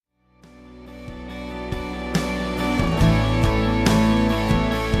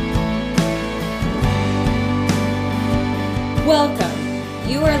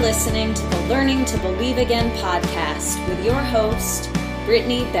listening to the Learning to Believe Again podcast with your host,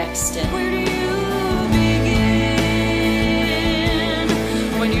 Brittany Bexton. Where do you begin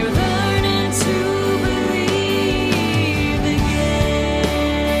when you're learning to believe again?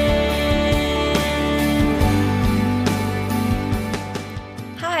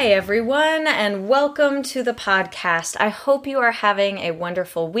 Hi, everyone, and welcome to the podcast. I hope you are having a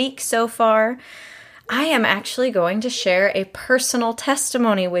wonderful week so far. I am actually going to share a personal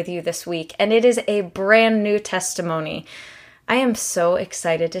testimony with you this week, and it is a brand new testimony. I am so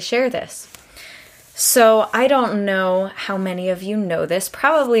excited to share this. So I don't know how many of you know this,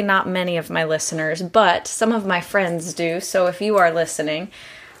 probably not many of my listeners, but some of my friends do. So if you are listening,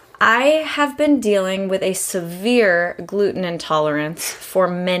 I have been dealing with a severe gluten intolerance for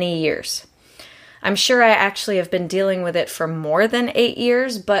many years. I'm sure I actually have been dealing with it for more than 8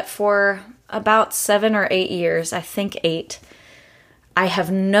 years, but for about 7 or 8 years, I think 8, I have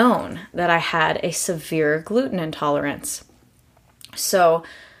known that I had a severe gluten intolerance. So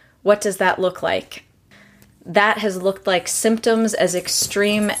what does that look like? That has looked like symptoms as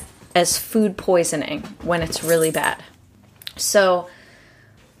extreme as food poisoning when it's really bad. So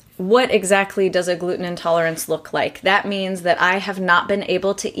what exactly does a gluten intolerance look like? That means that I have not been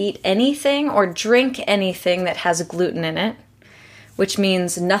able to eat anything or drink anything that has gluten in it, which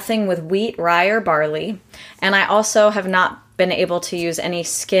means nothing with wheat, rye, or barley. And I also have not been able to use any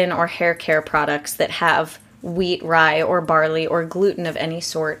skin or hair care products that have wheat, rye, or barley, or gluten of any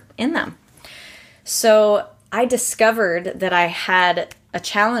sort in them. So I discovered that I had a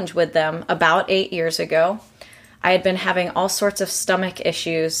challenge with them about 8 years ago. I had been having all sorts of stomach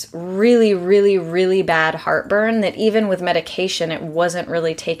issues, really bad heartburn, that even with medication, it wasn't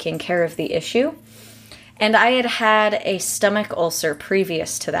really taking care of the issue. And I had had a stomach ulcer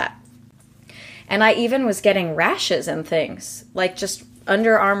previous to that. And I even was getting rashes and things, like just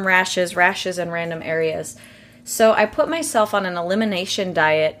underarm rashes in random areas. So I put myself on an elimination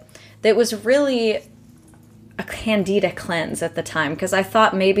diet that was really a candida cleanse at the time, because I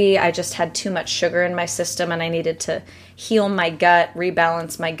thought maybe I just had too much sugar in my system and I needed to heal my gut,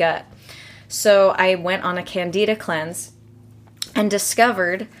 rebalance my gut. So I went on a candida cleanse and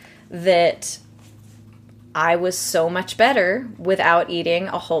discovered that I was so much better without eating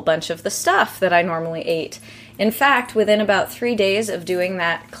a whole bunch of the stuff that I normally ate. In fact, within about 3 days of doing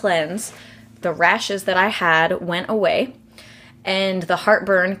that cleanse, the rashes that I had went away, and the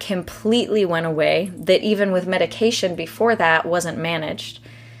heartburn completely went away, that even with medication before that wasn't managed.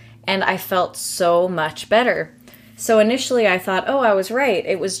 And I felt so much better. So initially I thought, oh, I was right.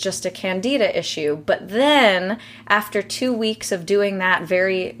 It was just a candida issue. But then after 2 weeks of doing that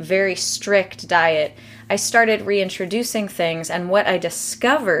very strict diet, I started reintroducing things. And what I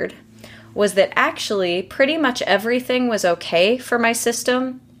discovered was that actually pretty much everything was okay for my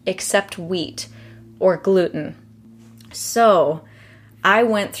system except wheat or gluten. So I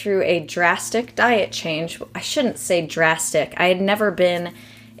went through a drastic diet change. I shouldn't say drastic. I had never been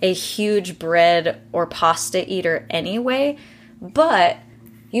a huge bread or pasta eater anyway, but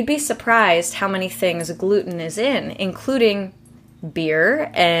you'd be surprised how many things gluten is in, including beer,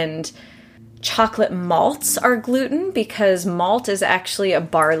 and chocolate malts are gluten because malt is actually a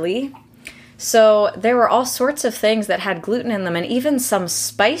barley. So there were all sorts of things that had gluten in them, and even some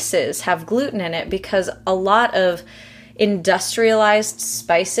spices have gluten in it because a lot of industrialized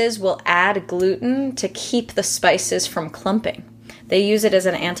spices will add gluten to keep the spices from clumping. They use it as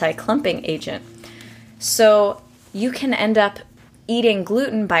an anti-clumping agent. So you can end up eating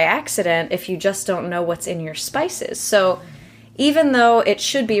gluten by accident if you just don't know what's in your spices. So even though it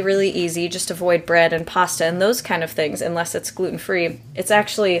should be really easy, just avoid bread and pasta and those kind of things unless it's gluten-free, it's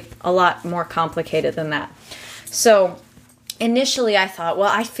actually a lot more complicated than that. So initially I thought, well,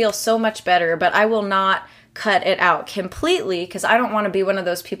 I feel so much better, but I will not cut it out completely because I don't want to be one of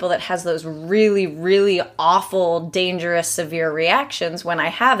those people that has those really awful, dangerous, severe reactions when I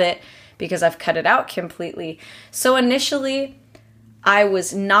have it because I've cut it out completely. So initially I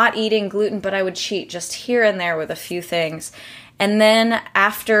was not eating gluten, but I would cheat just here and there with a few things. And then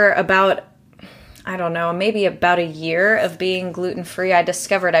after about, I don't know, maybe about a year of being gluten-free, I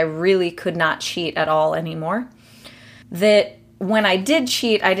discovered I really could not cheat at all anymore. That when I did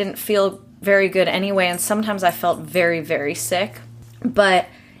cheat, I didn't feel very good anyway, and sometimes I felt very sick. But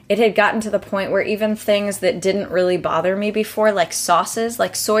it had gotten to the point where even things that didn't really bother me before, like sauces,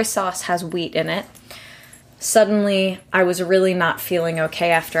 like soy sauce has wheat in it, suddenly I was really not feeling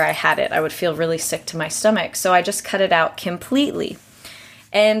okay after I had it. I would feel really sick to my stomach. So I just cut it out completely.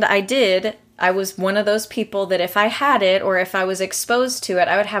 And I did. I was one of those people that if I had it or if I was exposed to it,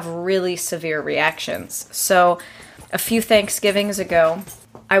 I would have really severe reactions. So a few Thanksgivings ago,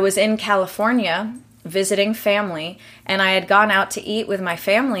 I was in California visiting family, and I had gone out to eat with my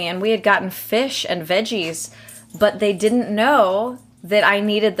family, and we had gotten fish and veggies, but they didn't know that I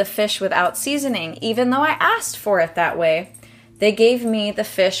needed the fish without seasoning, even though I asked for it that way. They gave me the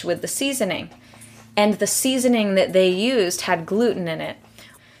fish with the seasoning, and the seasoning that they used had gluten in it.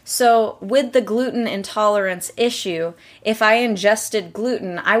 So with the gluten intolerance issue, if I ingested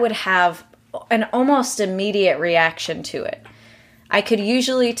gluten, I would have an almost immediate reaction to it. I could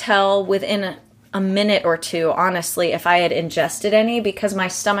usually tell within a minute or two, honestly, if I had ingested any, because my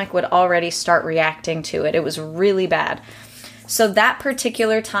stomach would already start reacting to it. It was really bad. So that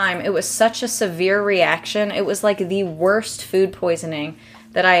particular time, it was such a severe reaction. It was like the worst food poisoning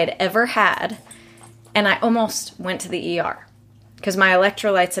that I had ever had. And I almost went to the ER because my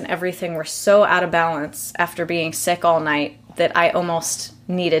electrolytes and everything were so out of balance after being sick all night that I almost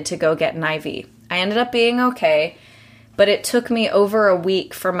needed to go get an IV. I ended up being okay, but it took me over a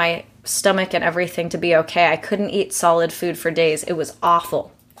week for my stomach and everything to be okay. I couldn't eat solid food for days. It was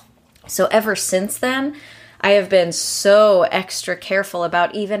awful. So ever since then, I have been so extra careful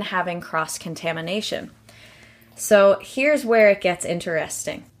about even having cross-contamination. So here's where it gets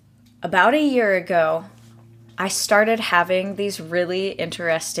interesting. About a year ago, I started having these really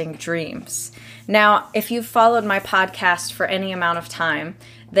interesting dreams. Now, if you've followed my podcast for any amount of time,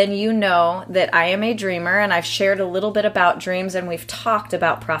 then you know that I am a dreamer, and I've shared a little bit about dreams, and we've talked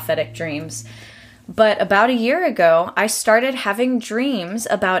about prophetic dreams. But about a year ago, I started having dreams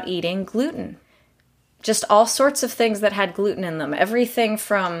about eating gluten. Just all sorts of things that had gluten in them. Everything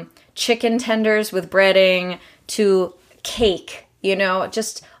from chicken tenders with breading to cake,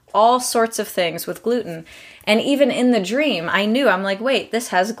 just all sorts of things with gluten. And even in the dream, I'm like, wait, this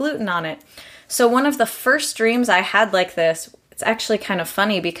has gluten on it. So one of the first dreams I had like this, it's actually kind of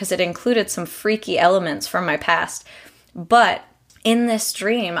funny because it included some freaky elements from my past. But in this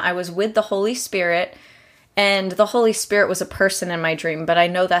dream, I was with the Holy Spirit, and the Holy Spirit was a person in my dream, but I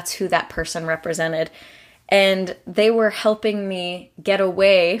know that's who that person represented. And they were helping me get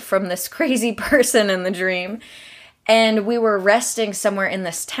away from this crazy person in the dream. And we were resting somewhere in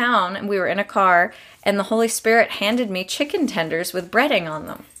this town, and we were in a car, and the Holy Spirit handed me chicken tenders with breading on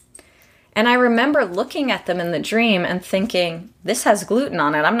them. And I remember looking at them in the dream and thinking, this has gluten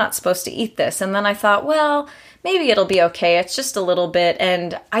on it. I'm not supposed to eat this. And then I thought, well, maybe it'll be okay. It's just a little bit,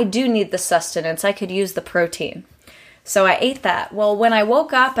 and I do need the sustenance. I could use the protein. So I ate that. Well, when I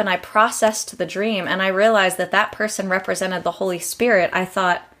woke up and I processed the dream and I realized that that person represented the Holy Spirit, I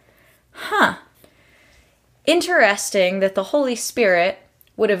thought, interesting that the Holy Spirit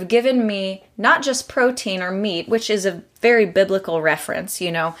would have given me not just protein or meat, which is a very biblical reference.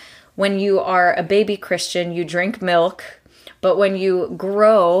 When you are a baby Christian, you drink milk, but when you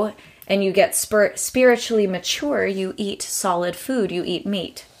grow and you get spiritually mature, you eat solid food, you eat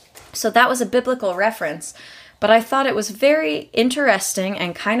meat. So that was a biblical reference, but I thought it was very interesting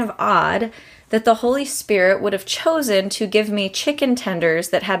and kind of odd that the Holy Spirit would have chosen to give me chicken tenders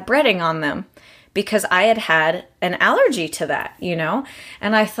that had breading on them, because I had had an allergy to that,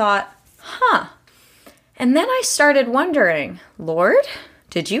 And I thought, And then I started wondering, Lord,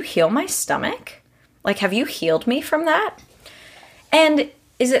 did you heal my stomach? Like, have you healed me from that? And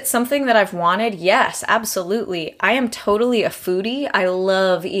is it something that I've wanted? Yes, absolutely. I am totally a foodie. I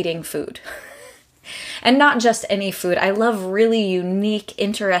love eating food. And not just any food. I love really unique,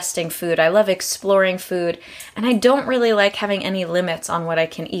 interesting food. I love exploring food. And I don't really like having any limits on what I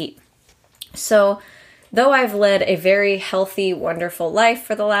can eat. So, though I've led a very healthy, wonderful life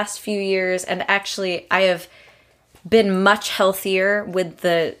for the last few years, and actually I have been much healthier with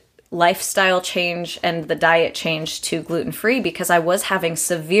the lifestyle change and the diet change to gluten-free, because I was having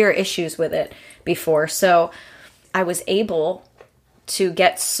severe issues with it before. So I was able to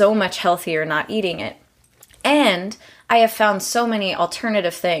get so much healthier not eating it. And I have found so many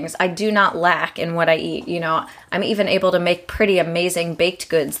alternative things. I do not lack in what I eat. I'm even able to make pretty amazing baked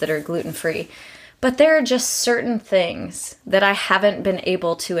goods that are gluten-free. But there are just certain things that I haven't been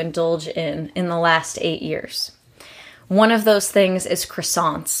able to indulge in the last 8 years. One of those things is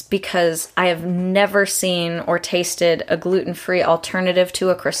croissants, because I have never seen or tasted a gluten-free alternative to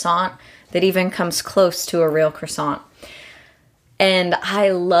a croissant that even comes close to a real croissant. And I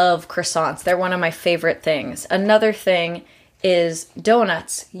love croissants. They're one of my favorite things. Another thing is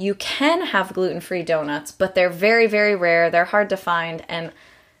donuts. You can have gluten-free donuts, but they're very, very rare. They're hard to find. And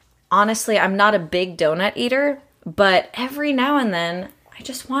honestly, I'm not a big donut eater, but every now and then I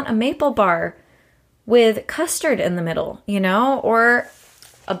just want a maple bar with custard in the middle, or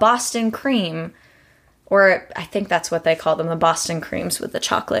a Boston cream, or I think that's what they call them, the Boston creams with the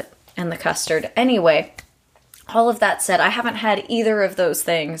chocolate and the custard. Anyway, all of that said, I haven't had either of those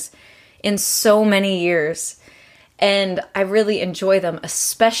things in so many years. And I really enjoy them,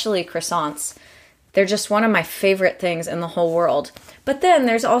 especially croissants. They're just one of my favorite things in the whole world. But then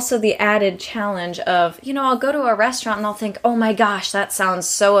there's also the added challenge of, I'll go to a restaurant and I'll think, oh my gosh, that sounds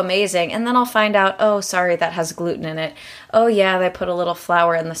so amazing. And then I'll find out, oh, sorry, that has gluten in it. Oh yeah, they put a little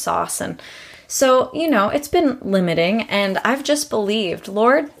flour in the sauce. And so, it's been limiting. And I've just believed,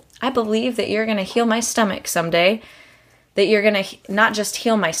 Lord, I believe that you're going to heal my stomach someday. That you're going to not just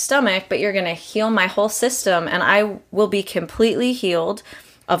heal my stomach, but you're going to heal my whole system. And I will be completely healed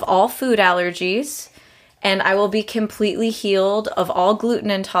of all food allergies, and I will be completely healed of all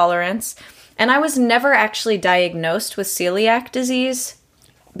gluten intolerance. And I was never actually diagnosed with celiac disease,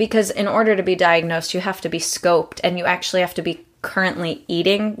 because in order to be diagnosed, you have to be scoped, and you actually have to be currently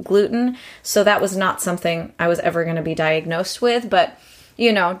eating gluten. So that was not something I was ever going to be diagnosed with. But,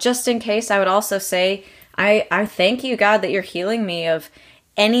 just in case, I would also say, I thank you, God, that you're healing me of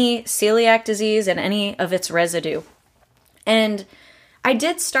any celiac disease and any of its residue. And I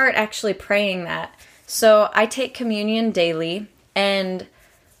did start actually praying that. So I take communion daily, and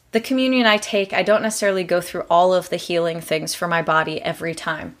the communion I take, I don't necessarily go through all of the healing things for my body every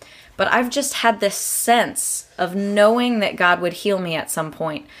time. But I've just had this sense of knowing that God would heal me at some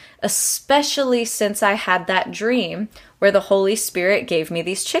point, especially since I had that dream where the Holy Spirit gave me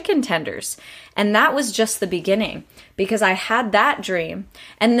these chicken tenders. And that was just the beginning, because I had that dream,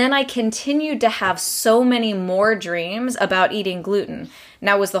 and then I continued to have so many more dreams about eating gluten.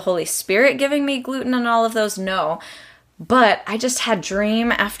 Now, was the Holy Spirit giving me gluten and all of those? No. But I just had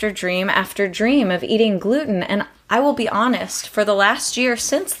dream after dream after dream of eating gluten. And I will be honest, for the last year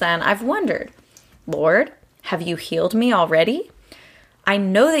since then, I've wondered, Lord, have you healed me already? I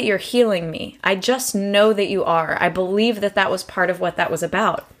know that you're healing me. I just know that you are. I believe that that was part of what that was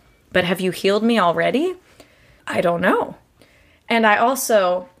about. But have you healed me already? I don't know. And I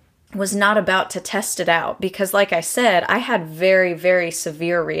also was not about to test it out because, like I said, I had very, very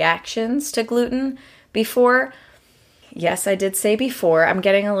severe reactions to gluten before. Yes, I did say before. I'm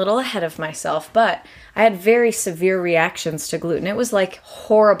getting a little ahead of myself, but I had very severe reactions to gluten. It was like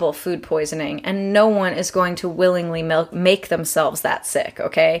horrible food poisoning, and no one is going to willingly make themselves that sick,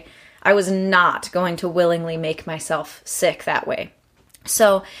 okay? I was not going to willingly make myself sick that way.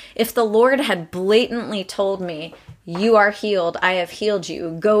 So if the Lord had blatantly told me, you are healed, I have healed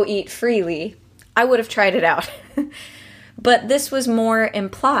you, go eat freely, I would have tried it out. But this was more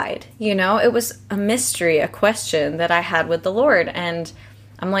implied, it was a mystery, a question that I had with the Lord. And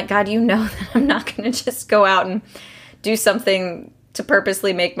I'm like, God, you know that I'm not going to just go out and do something to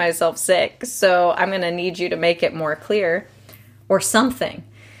purposely make myself sick. So I'm going to need you to make it more clear or something.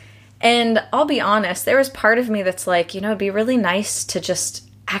 And I'll be honest, there was part of me that's like, it'd be really nice to just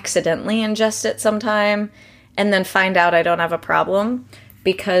accidentally ingest it sometime and then find out I don't have a problem,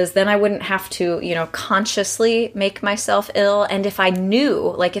 because then I wouldn't have to, consciously make myself ill. And if I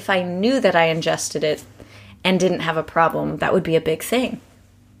knew that I ingested it and didn't have a problem, that would be a big thing.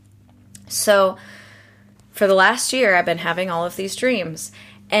 So for the last year, I've been having all of these dreams.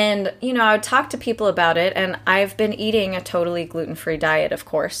 And, I would talk to people about it, and I've been eating a totally gluten-free diet, of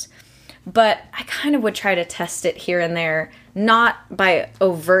course. But I kind of would try to test it here and there, not by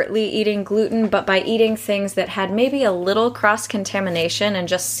overtly eating gluten, but by eating things that had maybe a little cross-contamination and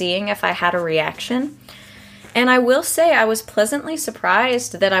just seeing if I had a reaction. And I will say I was pleasantly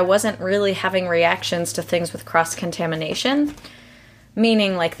surprised that I wasn't really having reactions to things with cross-contamination,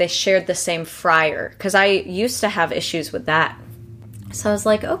 meaning like they shared the same fryer, because I used to have issues with that. So I was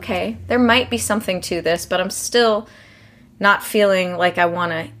like, okay, there might be something to this, but I'm still not feeling like I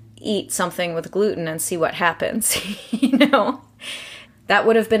want to eat something with gluten and see what happens. That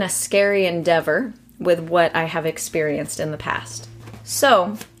would have been a scary endeavor with what I have experienced in the past.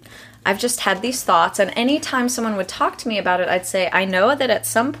 So I've just had these thoughts, and anytime someone would talk to me about it, I'd say, I know that at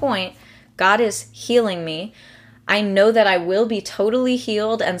some point God is healing me. I know that I will be totally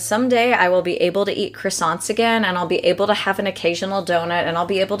healed, and someday I will be able to eat croissants again, and I'll be able to have an occasional donut, and I'll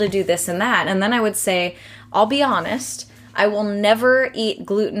be able to do this and that. And then I would say, I'll be honest, I will never eat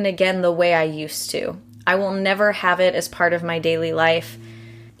gluten again the way I used to. I will never have it as part of my daily life.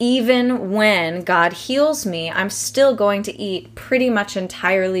 Even when God heals me, I'm still going to eat pretty much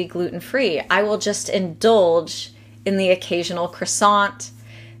entirely gluten-free. I will just indulge in the occasional croissant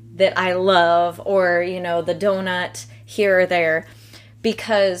that I love, or, the donut here or there,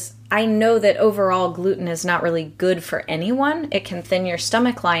 because I know that overall gluten is not really good for anyone. It can thin your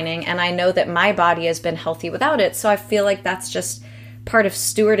stomach lining, and I know that my body has been healthy without it, so I feel like that's just part of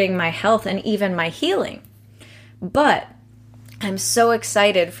stewarding my health and even my healing. But I'm so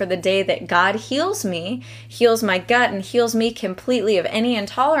excited for the day that God heals me, heals my gut, and heals me completely of any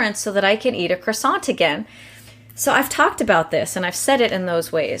intolerance so that I can eat a croissant again. So I've talked about this and I've said it in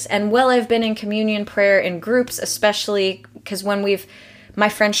those ways. And while I've been in communion prayer in groups, especially because my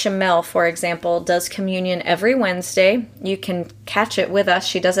friend Shamel, for example, does communion every Wednesday. You can catch it with us.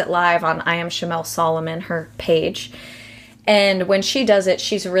 She does it live on I Am Shamel Solomon, her page. And when she does it,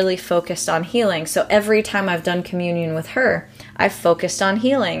 she's really focused on healing. So every time I've done communion with her, I've focused on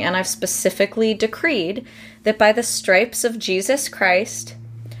healing. And I've specifically decreed that by the stripes of Jesus Christ,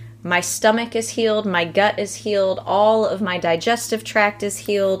 my stomach is healed, my gut is healed, all of my digestive tract is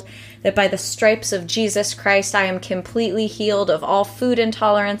healed, that by the stripes of Jesus Christ, I am completely healed of all food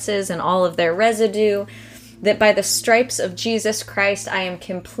intolerances and all of their residue, that by the stripes of Jesus Christ, I am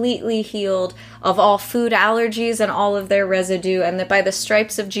completely healed of all food allergies and all of their residue, and that by the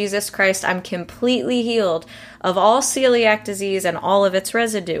stripes of Jesus Christ, I'm completely healed of all celiac disease and all of its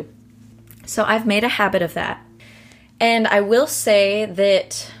residue. So I've made a habit of that. And I will say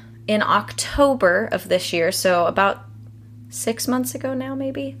that in October of this year, so about 6 months ago now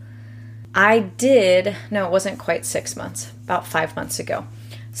maybe, it wasn't quite 6 months, about 5 months ago.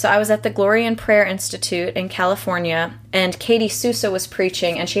 So I was at the Glory in Prayer Institute in California, and Katie Sousa was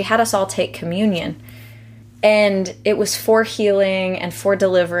preaching, and she had us all take communion. And it was for healing and for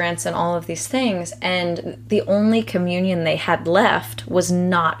deliverance and all of these things. And the only communion they had left was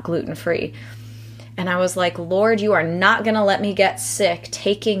not gluten-free. And I was like, Lord, you are not going to let me get sick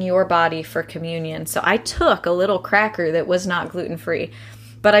taking your body for communion. So I took a little cracker that was not gluten-free,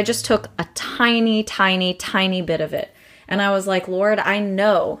 but I just took a tiny, tiny, tiny bit of it. And I was like, Lord, I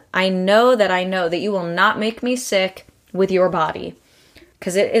know that you will not make me sick with your body,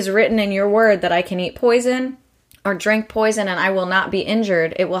 because it is written in your word that I can eat poison or drink poison and I will not be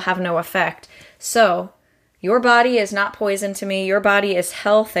injured. It will have no effect. So your body is not poison to me. Your body is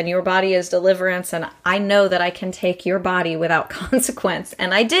health and your body is deliverance. And I know that I can take your body without consequence.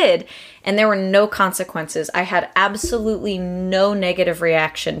 And I did. And there were no consequences. I had absolutely no negative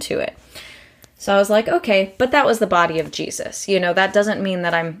reaction to it. So I was like, okay, but that was the body of Jesus. That doesn't mean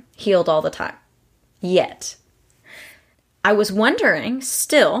that I'm healed all the time. Yet. I was wondering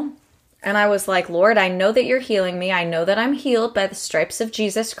still, and I was like, Lord, I know that you're healing me. I know that I'm healed by the stripes of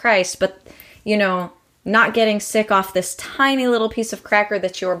Jesus Christ. But, not getting sick off this tiny little piece of cracker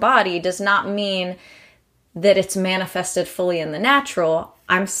that's your body does not mean that it's manifested fully in the natural.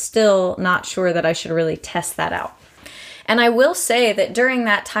 I'm still not sure that I should really test that out. And I will say that during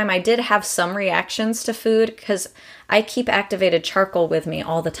that time, I did have some reactions to food because I keep activated charcoal with me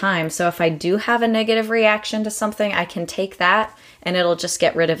all the time. So if I do have a negative reaction to something, I can take that and it'll just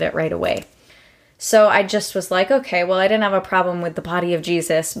get rid of it right away. So I just was like, okay, well, I didn't have a problem with the body of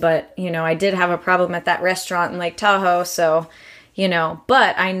Jesus, but, I did have a problem at that restaurant in Lake Tahoe. So,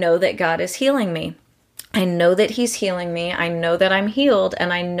 but I know that God is healing me. I know that he's healing me. I know that I'm healed,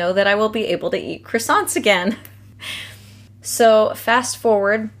 and I know that I will be able to eat croissants again. So fast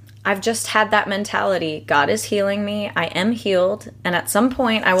forward, I've just had that mentality. God is healing me. I am healed. And at some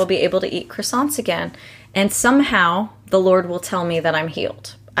point I will be able to eat croissants again. And somehow the Lord will tell me that I'm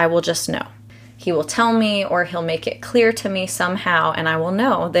healed. I will just know. He will tell me, or he'll make it clear to me somehow, and I will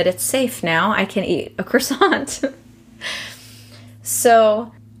know that it's safe now. I can eat a croissant.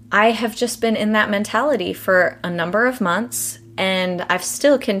 So I have just been in that mentality for a number of months, and I've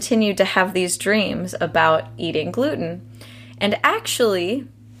still continued to have these dreams about eating gluten. And actually,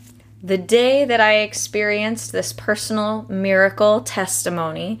 the day that I experienced this personal miracle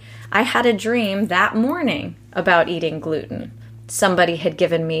testimony, I had a dream that morning about eating gluten. Somebody had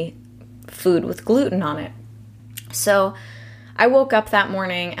given me food with gluten on it. So I woke up that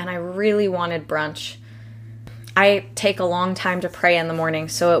morning and I really wanted brunch. I take a long time to pray in the morning,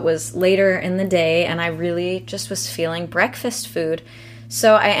 so it was later in the day and I really just was feeling breakfast food.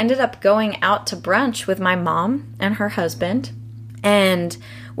 So I ended up going out to brunch with my mom and her husband, and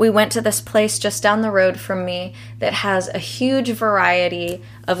we went to this place just down the road from me that has a huge variety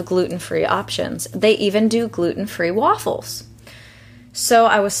of gluten-free options. They even do gluten-free waffles. So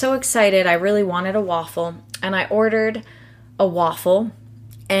I was so excited. I really wanted a waffle, and I ordered a waffle,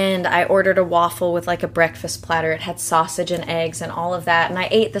 and I ordered a waffle with like a breakfast platter. It had sausage and eggs and all of that, and I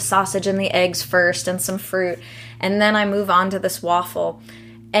ate the sausage and the eggs first and some fruit, and then I move on to this waffle.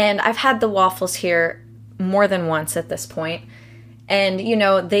 And I've had the waffles here more than once at this point, and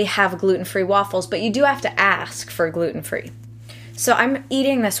they have gluten-free waffles, but you do have to ask for gluten-free. So I'm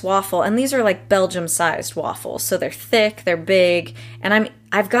eating this waffle, and these are like Belgium-sized waffles. So they're thick, they're big, and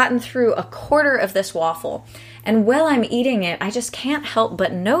I've gotten through a quarter of this waffle. And while I'm eating it, I just can't help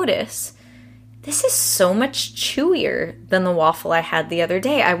but notice this is so much chewier than the waffle I had the other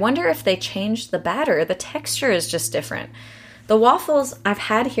day. I wonder if they changed the batter. The texture is just different. The waffles I've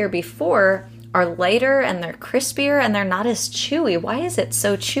had here before are lighter and they're crispier and they're not as chewy. Why is it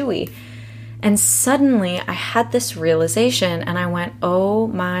so chewy? And suddenly I had this realization and I went, oh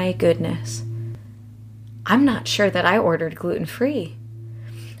my goodness. I'm not sure that I ordered gluten-free.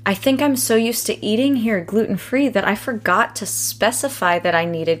 I think I'm so used to eating here gluten-free that I forgot to specify that I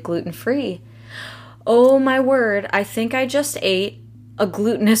needed gluten-free. Oh my word, I think I just ate a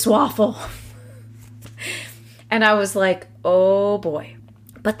glutinous waffle. And I was like, oh boy.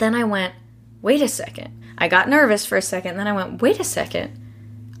 But then I went, wait a second. I got nervous for a second. Then I went, wait a second.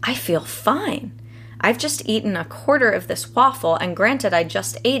 I feel fine. I've just eaten a quarter of this waffle, and granted, I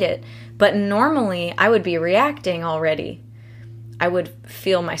just ate it, but normally I would be reacting already. I would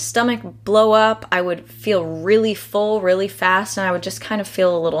feel my stomach blow up. I would feel really full really fast, and I would just kind of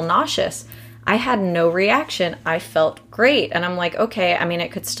feel a little nauseous. I had no reaction. I felt great. And I'm like, okay, I mean,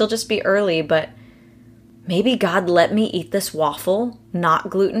 it could still just be early, but maybe God let me eat this waffle,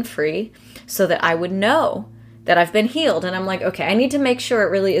 not gluten-free, so that I would know that I've been healed. And I'm like, okay, I need to make sure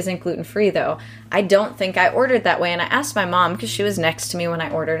it really isn't gluten-free though. I don't think I ordered that way. And I asked my mom, because she was next to me when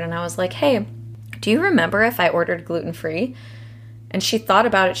I ordered, and I was like, hey, do you remember if I ordered gluten-free? And she thought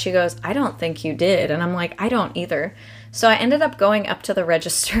about it. She goes, I don't think you did. And I'm like, I don't either. So I ended up going up to the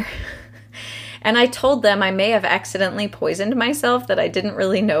register and I told them I may have accidentally poisoned myself, that I didn't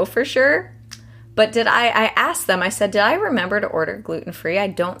really know for sure. But I asked them, I said, did I remember to order gluten-free? I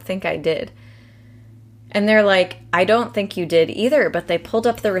don't think I did. And they're like, I don't think you did either. But they pulled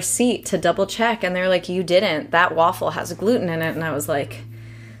up the receipt to double check and they're like, you didn't. That waffle has gluten in it. And I was like,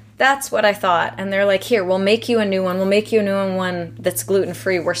 that's what I thought. And they're like, here, we'll make you a new one. We'll make you a new one that's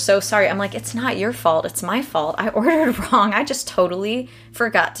gluten-free. We're so sorry. I'm like, it's not your fault. It's my fault. I ordered wrong. I just totally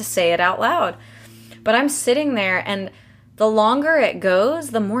forgot to say it out loud. But I'm sitting there, and the longer it goes,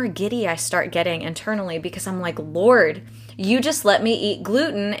 the more giddy I start getting internally, because I'm like, Lord, you just let me eat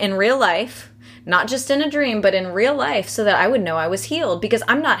gluten in real life, not just in a dream, but in real life, so that I would know I was healed, because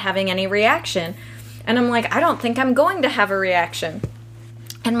I'm not having any reaction. And I'm like, I don't think I'm going to have a reaction.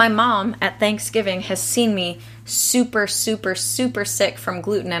 And my mom at Thanksgiving has seen me super, super, super sick from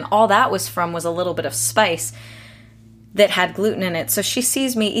gluten, and all that was from was a little bit of spice that had gluten in it. So she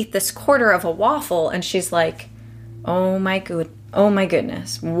sees me eat this quarter of a waffle, and she's like, oh my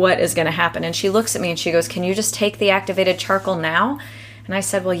goodness, what is going to happen? And she looks at me and she goes, can you just take the activated charcoal now? And I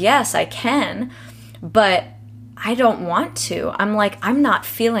said, well, yes, I can, but I don't want to. I'm like, I'm not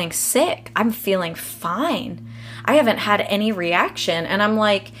feeling sick. I'm feeling fine. I haven't had any reaction. And I'm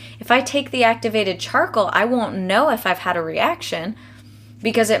like, if I take the activated charcoal, I won't know if I've had a reaction,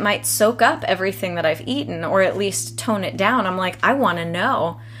 because it might soak up everything that I've eaten, or at least tone it down. I'm like, I want to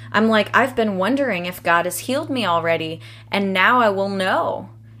know. I'm like, I've been wondering if God has healed me already, and now I will know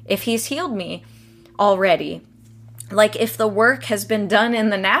if he's healed me already. Like, if the work has been done in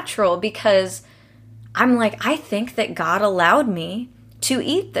the natural, because I'm like, I think that God allowed me to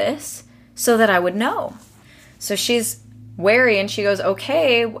eat this so that I would know. So she's wary and she goes,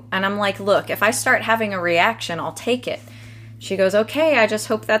 okay. And I'm like, look, if I start having a reaction, I'll take it. She goes, okay, I just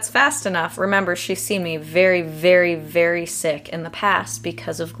hope that's fast enough. Remember, she's seen me very, very, very sick in the past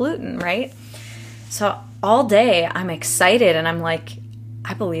because of gluten, right? So all day I'm excited and I'm like,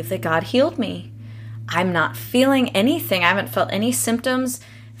 I believe that God healed me. I'm not feeling anything. I haven't felt any symptoms.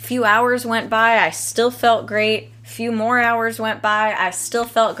 A few hours went by. I still felt great. A few more hours went by. I still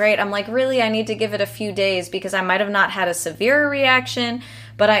felt great. I'm like, really, I need to give it a few days, because I might have not had a severe reaction,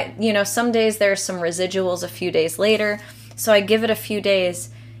 but some days there's some residuals a few days later. So I give it a few days.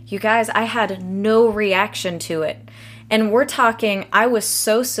 You guys, I had no reaction to it. And we're talking, I was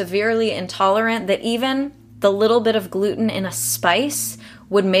so severely intolerant that even the little bit of gluten in a spice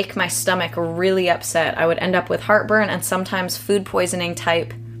would make my stomach really upset. I would end up with heartburn and sometimes food poisoning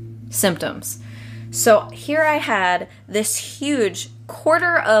type symptoms. So here I had this huge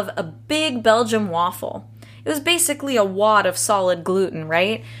quarter of a big Belgian waffle. It was basically a wad of solid gluten,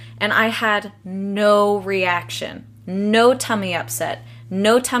 right? And I had no reaction. No tummy upset.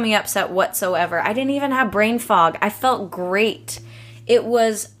 No tummy upset whatsoever. I didn't even have brain fog. I felt great. It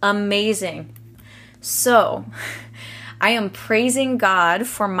was amazing. So, I am praising God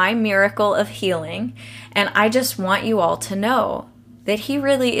for my miracle of healing, and I just want you all to know that he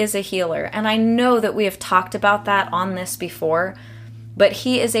really is a healer. And I know that we have talked about that on this before, but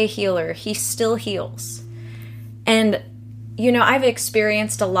he is a healer. He still heals. And I've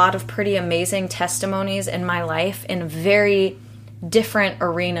experienced a lot of pretty amazing testimonies in my life in very different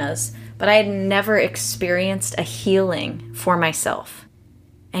arenas, but I had never experienced a healing for myself.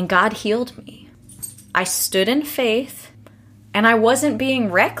 And God healed me. I stood in faith, and I wasn't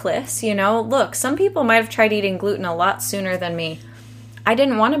being reckless, you know. Look, some people might have tried eating gluten a lot sooner than me. I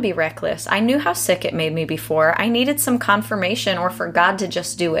didn't want to be reckless. I knew how sick it made me before. I needed some confirmation or for God to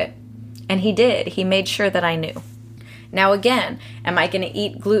just do it. And he did. He made sure that I knew. Now again, am I going to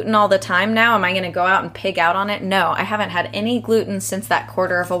eat gluten all the time now? Am I going to go out and pig out on it? No, I haven't had any gluten since that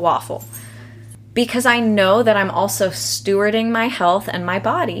quarter of a waffle. Because I know that I'm also stewarding my health and my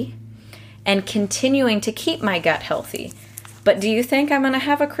body and continuing to keep my gut healthy. But do you think I'm going to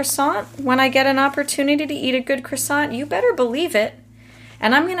have a croissant when I get an opportunity to eat a good croissant? You better believe it.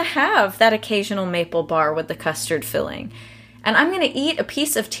 And I'm going to have that occasional maple bar with the custard filling. And I'm going to eat a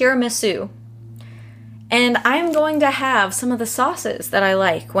piece of tiramisu. And I'm going to have some of the sauces that I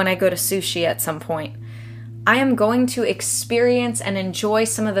like when I go to sushi at some point. I am going to experience and enjoy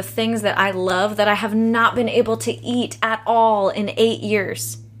some of the things that I love that I have not been able to eat at all in 8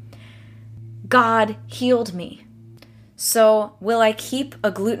 years. God healed me. So will I keep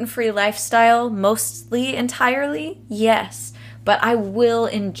a gluten-free lifestyle mostly entirely? Yes. But I will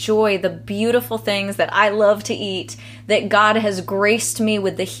enjoy the beautiful things that I love to eat, that God has graced me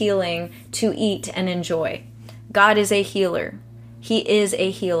with the healing to eat and enjoy. God is a healer. He is a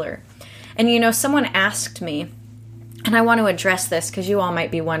healer. And you know, someone asked me, and I want to address this because you all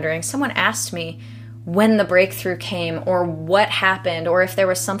might be wondering, someone asked me when the breakthrough came or what happened or if there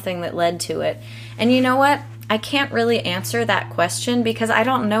was something that led to it. And you know what? I can't really answer that question because I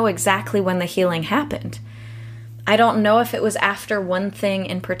don't know exactly when the healing happened. I don't know if it was after one thing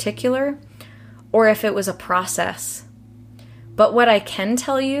in particular or if it was a process. But what I can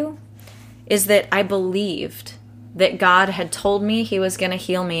tell you is that I believed that God had told me he was going to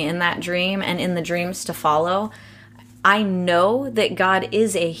heal me in that dream and in the dreams to follow. I know that God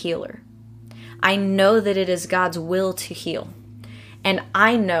is a healer. I know that it is God's will to heal. And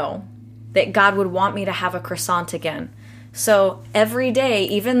I know that God would want me to have a croissant again. So every day,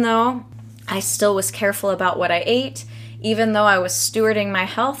 even though I still was careful about what I ate, even though I was stewarding my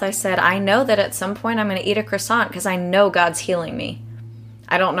health, I said, I know that at some point I'm going to eat a croissant because I know God's healing me.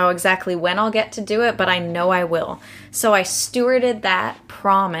 I don't know exactly when I'll get to do it, but I know I will. So I stewarded that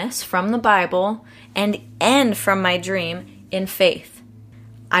promise from the Bible and from my dream in faith.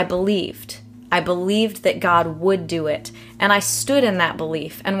 I believed. I believed that God would do it, and I stood in that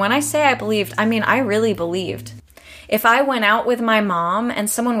belief. And when I say I believed, I mean I really believed. If I went out with my mom and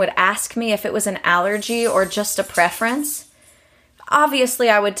someone would ask me if it was an allergy or just a preference, obviously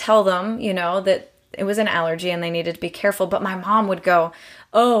I would tell them, you know, that it was an allergy and they needed to be careful. But my mom would go,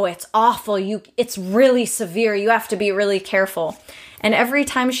 oh, it's awful. It's really severe. You have to be really careful. And every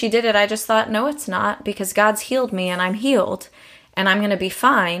time she did it, I just thought, no, it's not, because God's healed me and I'm healed and I'm going to be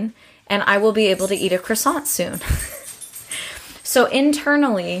fine and I will be able to eat a croissant soon. So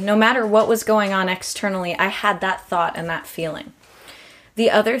internally, no matter what was going on externally, I had that thought and that feeling. The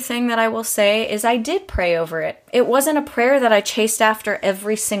other thing that I will say is I did pray over it. It wasn't a prayer that I chased after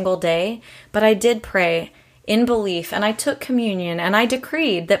every single day, but I did pray in belief, and I took communion, and I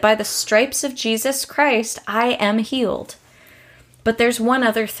decreed that by the stripes of Jesus Christ, I am healed. But there's one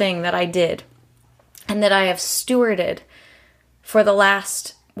other thing that I did, and that I have stewarded for the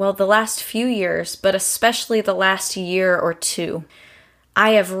last few years, but especially the last year or two.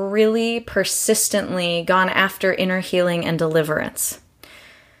 I have really persistently gone after inner healing and deliverance.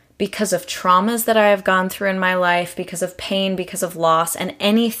 Because of traumas that I have gone through in my life, because of pain, because of loss, and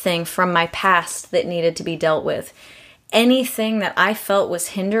anything from my past that needed to be dealt with. Anything that I felt was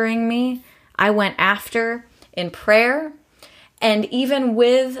hindering me, I went after in prayer, and even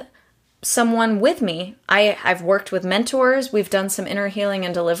with someone with me. I've worked with mentors. We've done some inner healing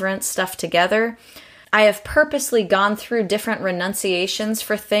and deliverance stuff together. I have purposely gone through different renunciations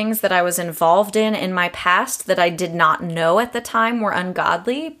for things that I was involved in my past that I did not know at the time were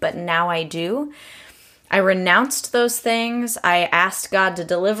ungodly, but now I do. I renounced those things. I asked God to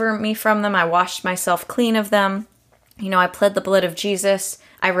deliver me from them. I washed myself clean of them. You know, I pled the blood of Jesus.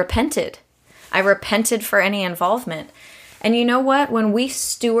 I repented. I repented for any involvement. And you know what? When we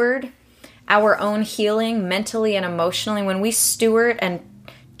steward our own healing mentally and emotionally, when we steward and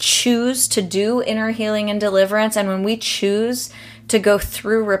choose to do inner healing and deliverance, and when we choose to go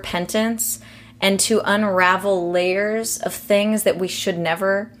through repentance and to unravel layers of things that we should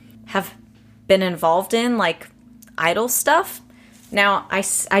never have been involved in, like idol stuff. Now,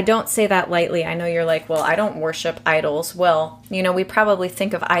 I don't say that lightly. I know you're like, well, I don't worship idols. Well, you know, we probably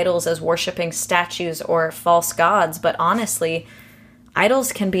think of idols as worshiping statues or false gods, but honestly,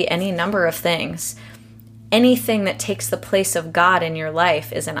 idols can be any number of things. Anything that takes the place of God in your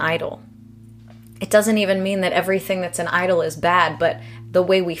life is an idol. It doesn't even mean that everything that's an idol is bad, but the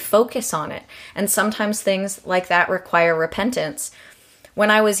way we focus on it. And sometimes things like that require repentance. When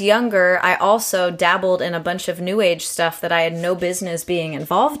I was younger, I also dabbled in a bunch of New Age stuff that I had no business being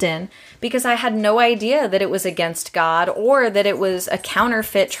involved in because I had no idea that it was against God or that it was a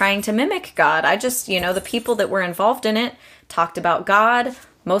counterfeit trying to mimic God. I just, the people that were involved in it talked about God.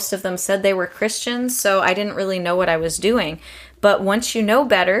 Most of them said they were Christians, so I didn't really know what I was doing. But once you know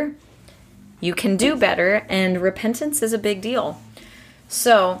better, you can do better, and repentance is a big deal.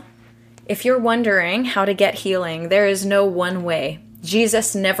 So, if you're wondering how to get healing, there is no one way.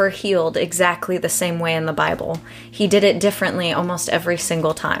 Jesus never healed exactly the same way in the Bible. He did it differently almost every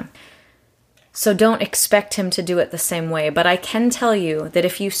single time. So don't expect him to do it the same way, but I can tell you that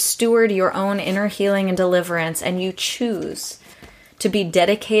if you steward your own inner healing and deliverance and you choose to be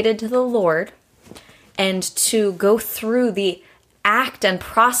dedicated to the Lord and to go through the act and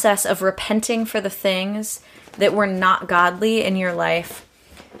process of repenting for the things that were not godly in your life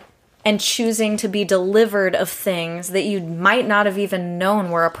and choosing to be delivered of things that you might not have even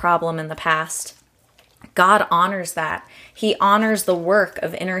known were a problem in the past, God honors that. He honors the work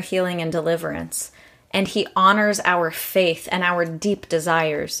of inner healing and deliverance, and he honors our faith and our deep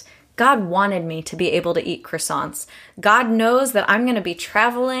desires. God wanted me to be able to eat croissants. God knows that I'm going to be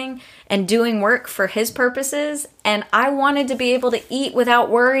traveling and doing work for his purposes, and I wanted to be able to eat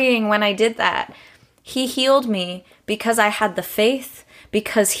without worrying when I did that. He healed me because I had the faith,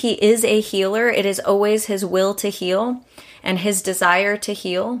 because he is a healer. It is always his will to heal and his desire to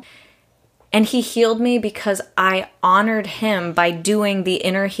heal. And he healed me because I honored him by doing the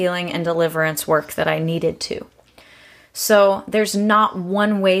inner healing and deliverance work that I needed to. So there's not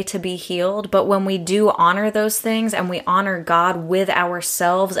one way to be healed, but when we do honor those things and we honor God with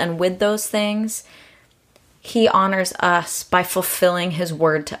ourselves and with those things, he honors us by fulfilling his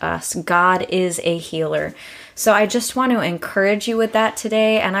word to us. God is a healer. So I just want to encourage you with that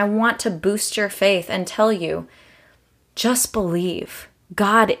today, and I want to boost your faith and tell you, just believe.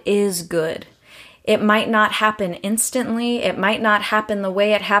 God is good. It might not happen instantly. It might not happen the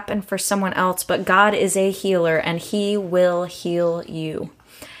way it happened for someone else, but God is a healer and he will heal you.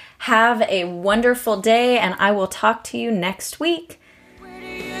 Have a wonderful day, and I will talk to you next week. Where do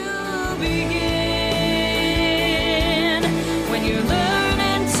you begin when you're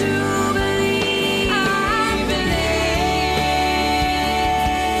learning to believe again?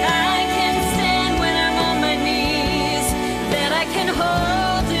 I can stand when I'm on my knees, that I can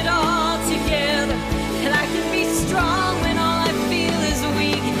hold it all together, and I can be strong when all I feel is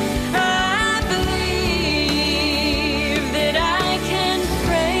weak. I believe that I can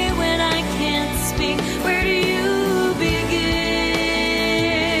pray when I can't speak. Where do you begin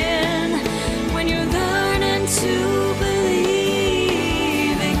when you're learning to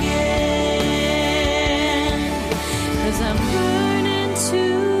believe again? 'Cause I'm learning to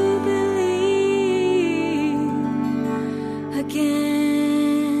believe again.